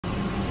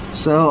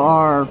So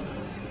our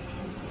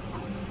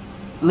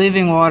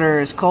leaving water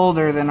is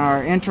colder than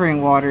our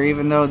entering water,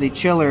 even though the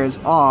chiller is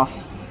off.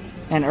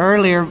 And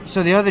earlier,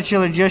 so the other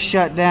chiller just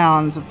shut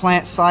down. The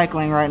plant's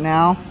cycling right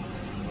now,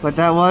 but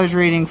that was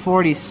reading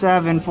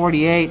 47,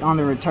 48 on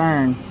the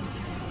return.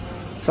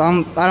 So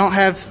I don't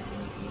have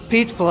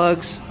Pete's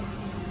plugs,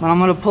 but I'm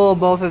going to pull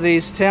both of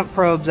these temp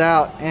probes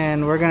out,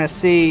 and we're going to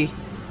see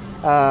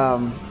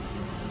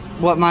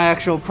what my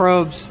actual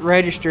probes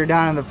register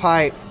down in the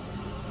pipe,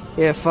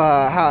 if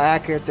how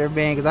accurate they're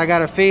being, because I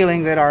got a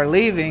feeling that our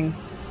leaving,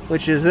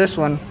 which is this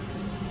one,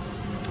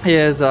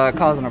 is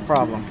causing a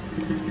problem.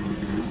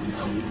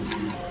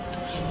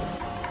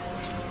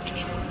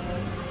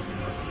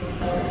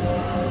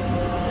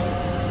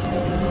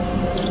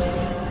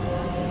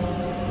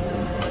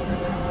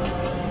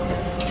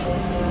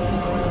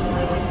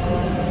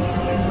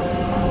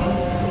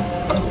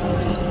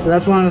 So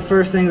that's one of the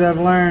first things I've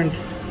learned,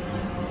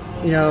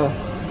 you know,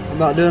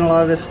 about doing a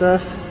lot of this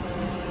stuff.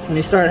 When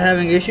you start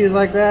having issues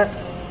like that,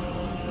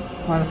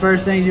 one of the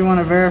first things you want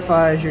to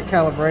verify is your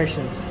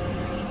calibrations.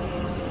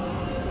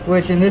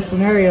 Which in this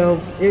scenario,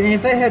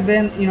 if they had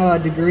been, you know, a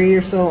degree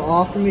or so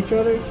off from each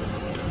other,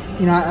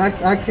 you know,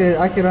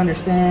 I could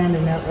understand,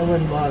 and that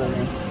wouldn't bother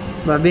me.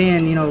 But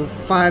being, you know,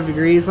 5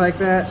 degrees like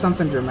that,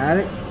 something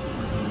dramatic,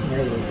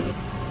 negative.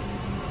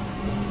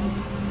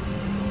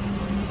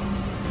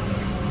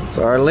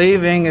 So our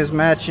leaving is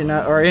matching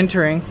up, or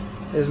entering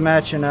is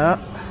matching up.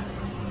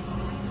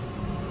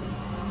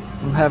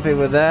 I'm happy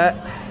with that.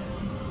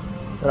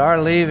 But our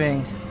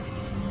leaving,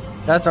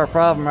 that's our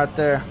problem right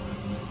there.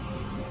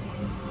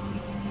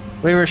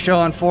 We were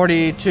showing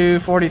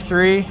 42,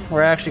 43.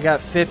 We're actually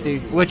got 50,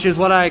 which is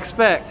what I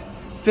expect.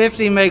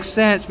 50 makes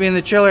sense, being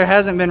the chiller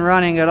hasn't been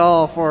running at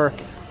all for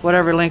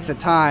whatever length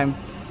of time.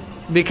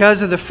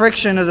 Because of the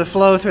friction of the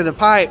flow through the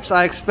pipes,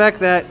 I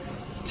expect that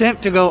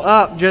temp to go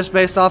up just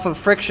based off of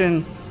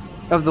friction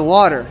of the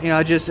water. You know,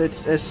 it's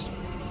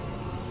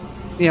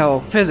you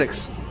know,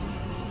 physics.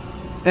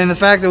 And the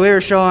fact that we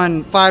were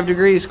showing 5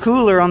 degrees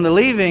cooler on the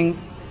leaving,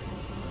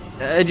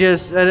 that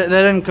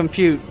didn't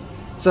compute.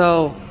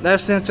 So that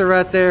sensor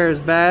right there is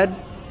bad.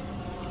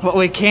 What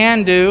we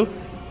can do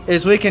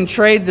is we can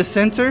trade the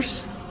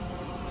sensors,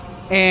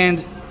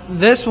 and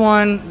this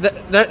one,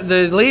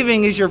 the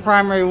leaving is your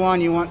primary one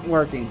you want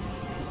working.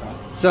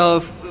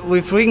 So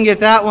if we can get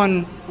that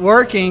one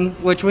working,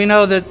 which we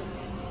know that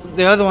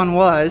the other one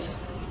was,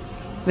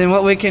 then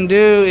what we can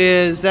do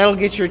is that'll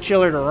get your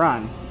chiller to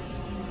run.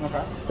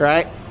 Okay.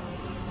 Right?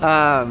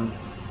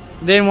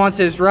 Then once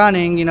it's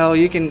running, you know,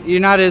 you're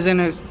not as in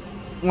a,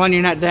 one,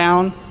 you're not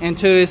down, and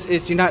two,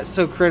 you're not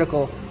so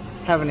critical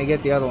having to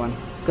get the other one,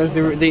 because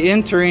the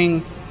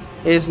entering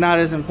is not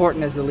as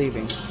important as the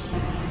leaving.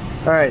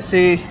 All right,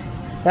 see,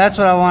 that's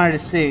what I wanted to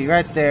see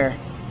right there.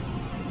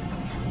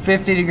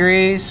 50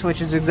 degrees,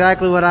 which is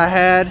exactly what I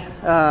had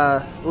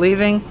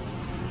leaving.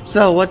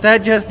 So what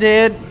that just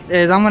did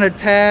is I'm going to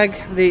tag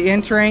the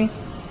entering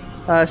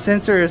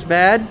sensor as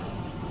bad,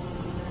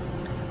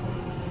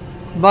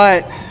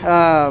 but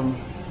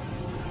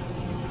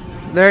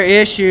their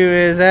issue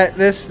is that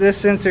this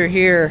sensor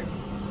here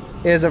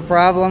is a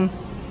problem.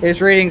 It's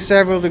reading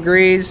several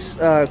degrees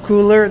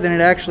cooler than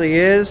it actually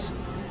is.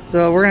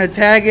 So we're going to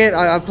tag it.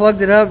 I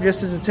plugged it up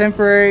just as a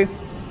temporary,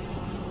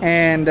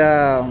 and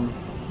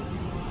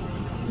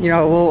you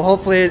know, well,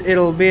 hopefully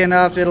it'll be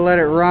enough. It'll let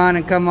it run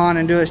and come on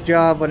and do its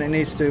job when it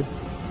needs to.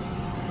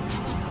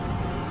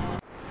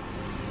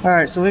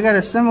 Alright, so we got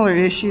a similar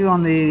issue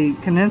on the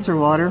condenser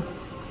water.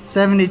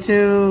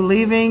 72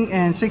 leaving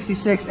and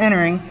 66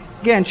 entering.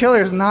 Again,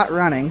 chiller is not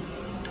running.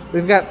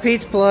 We've got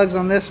Pete's plugs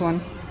on this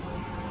one,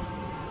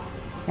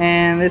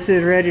 and this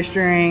is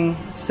registering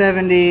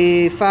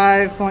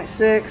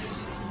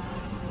 75.6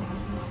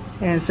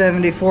 and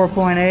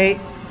 74.8.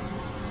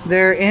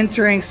 Their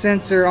entering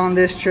sensor on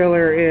this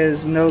chiller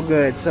is no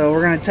good, so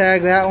we're going to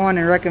tag that one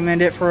and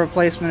recommend it for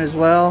replacement as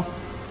well.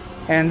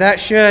 And that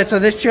should, so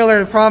this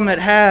chiller, the problem it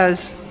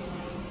has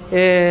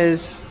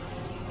is,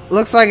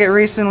 looks like it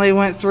recently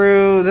went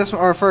through, this is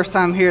our first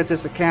time here at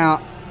this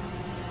account,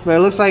 but it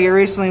looks like it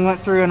recently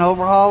went through an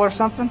overhaul or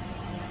something.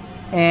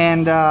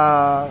 And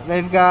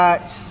they've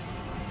got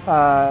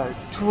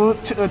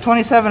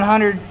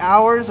 2,700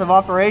 hours of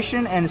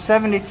operation and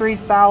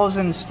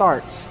 73,000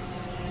 starts.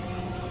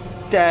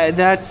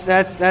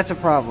 That's a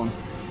problem.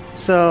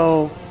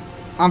 So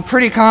I'm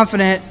pretty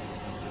confident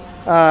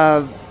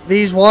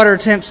these water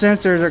temp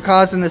sensors are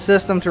causing the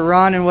system to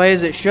run in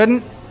ways it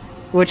shouldn't,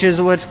 which is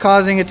what's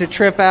causing it to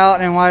trip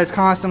out and why it's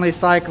constantly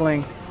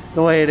cycling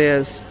the way it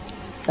is.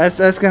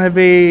 That's going to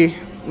be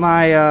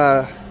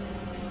my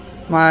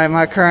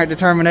my current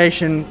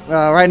determination.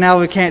 Right now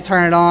we can't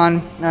turn it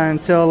on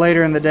until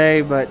later in the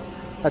day, but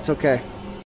that's okay.